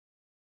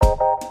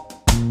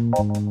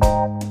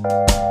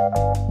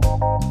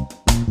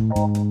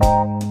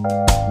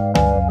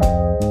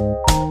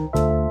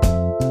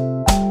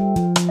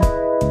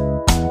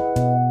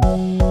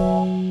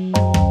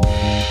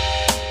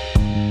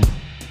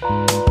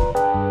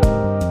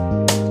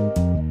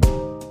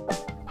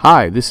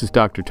Hi, this is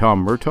Dr.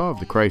 Tom Murtaugh of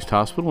the Christ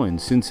Hospital in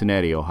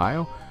Cincinnati,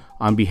 Ohio,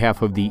 on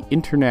behalf of the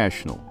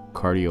International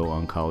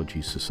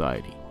Cardio-Oncology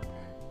Society.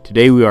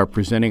 Today we are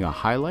presenting a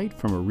highlight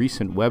from a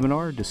recent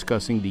webinar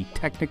discussing the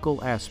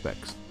technical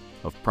aspects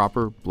of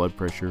proper blood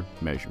pressure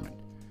measurement.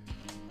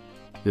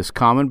 This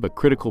common but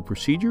critical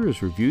procedure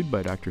is reviewed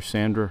by Dr.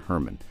 Sandra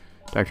Herman.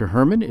 Dr.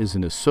 Herman is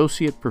an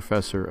associate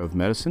professor of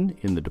medicine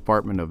in the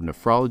Department of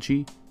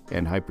Nephrology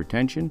and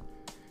Hypertension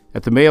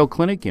at the Mayo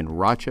Clinic in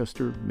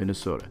Rochester,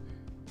 Minnesota.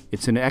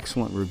 It's an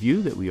excellent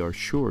review that we are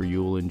sure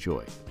you will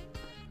enjoy.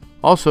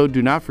 Also,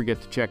 do not forget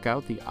to check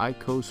out the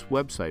ICOS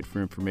website for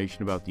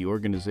information about the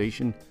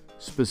organization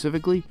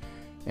specifically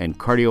and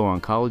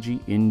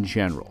cardio-oncology in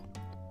general.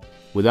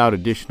 Without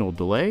additional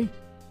delay,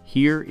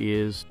 here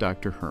is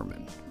Dr.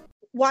 Herman.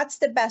 What's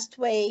the best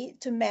way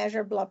to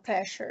measure blood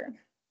pressure?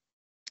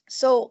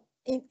 So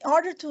in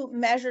order to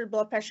measure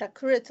blood pressure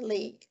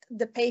accurately,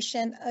 the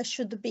patient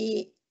should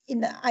be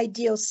in an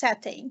ideal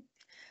setting.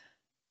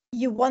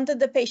 You wanted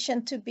the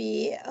patient to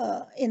be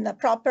in a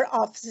proper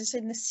office,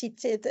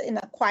 seated in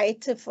a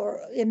quiet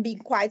and being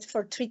quiet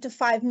for 3 to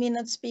 5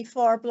 minutes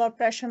before blood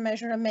pressure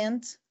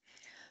measurement.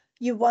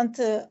 You want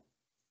to,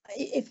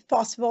 if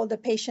possible, the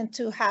patient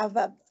to have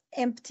an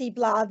empty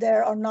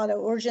bladder or not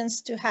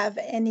urgent to have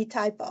any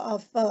type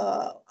of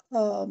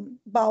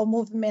bowel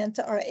movement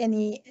or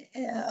any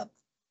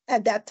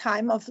at that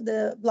time of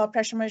the blood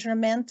pressure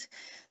measurement.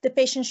 The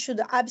patient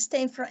should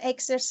abstain from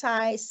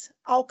exercise,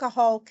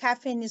 alcohol,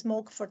 caffeine,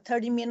 smoke for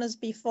 30 minutes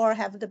before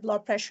have the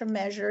blood pressure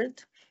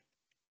measured.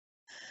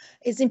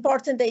 It's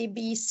important they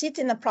be sit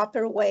in a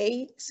proper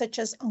way, such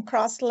as on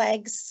crossed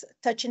legs,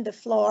 touching the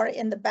floor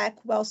and the back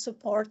well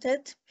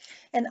supported.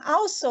 And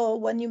also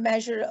when you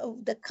measure,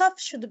 the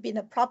cuff should be in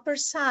a proper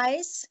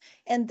size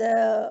and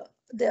the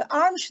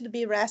arm should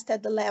be rested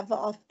at the level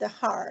of the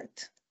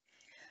heart.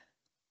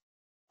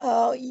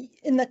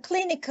 In the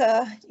clinic,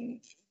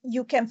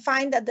 you can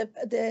find that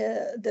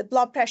the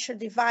blood pressure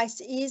device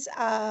is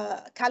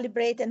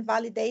calibrated and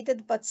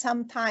validated, but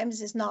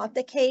sometimes is not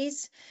the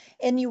case.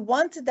 And you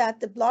want that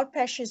the blood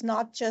pressure is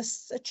not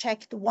just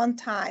checked one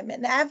time.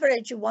 On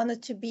average, you want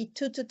it to be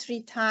 2 to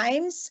 3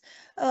 times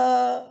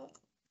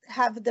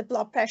have the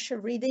blood pressure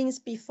readings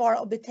before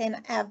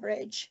obtain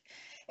average.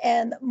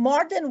 And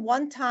more than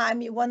one time,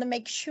 you want to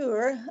make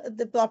sure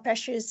the blood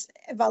pressure is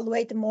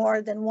evaluated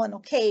more than one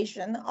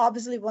occasion.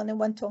 Obviously, when they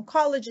went to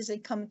oncologists, they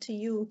come to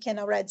you, can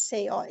already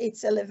say, oh,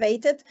 it's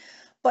elevated,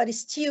 but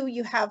still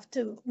you have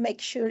to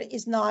make sure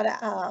it's not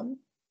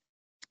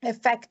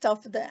effect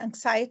of the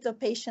anxiety of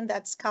patient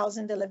that's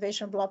causing the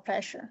elevation of blood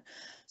pressure.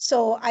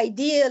 So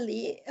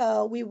ideally,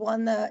 we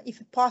want to,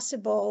 if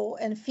possible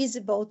and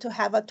feasible, to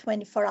have a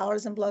 24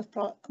 hours in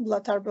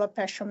blood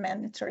pressure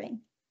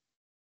monitoring.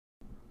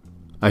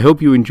 I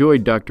hope you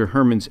enjoyed Dr.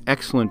 Herman's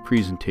excellent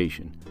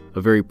presentation, a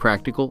very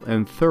practical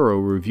and thorough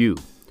review.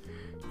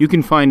 You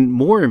can find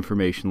more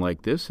information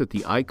like this at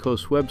the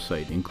ICOS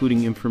website,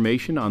 including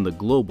information on the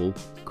Global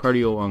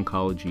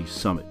Cardio-Oncology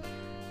Summit.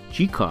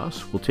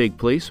 GCOS will take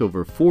place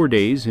over 4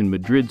 days in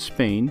Madrid,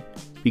 Spain,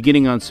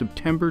 beginning on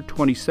September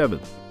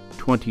 27th,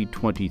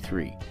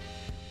 2023.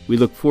 We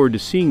look forward to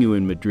seeing you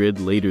in Madrid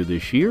later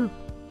this year.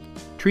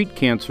 Treat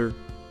cancer,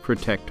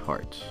 protect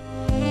hearts.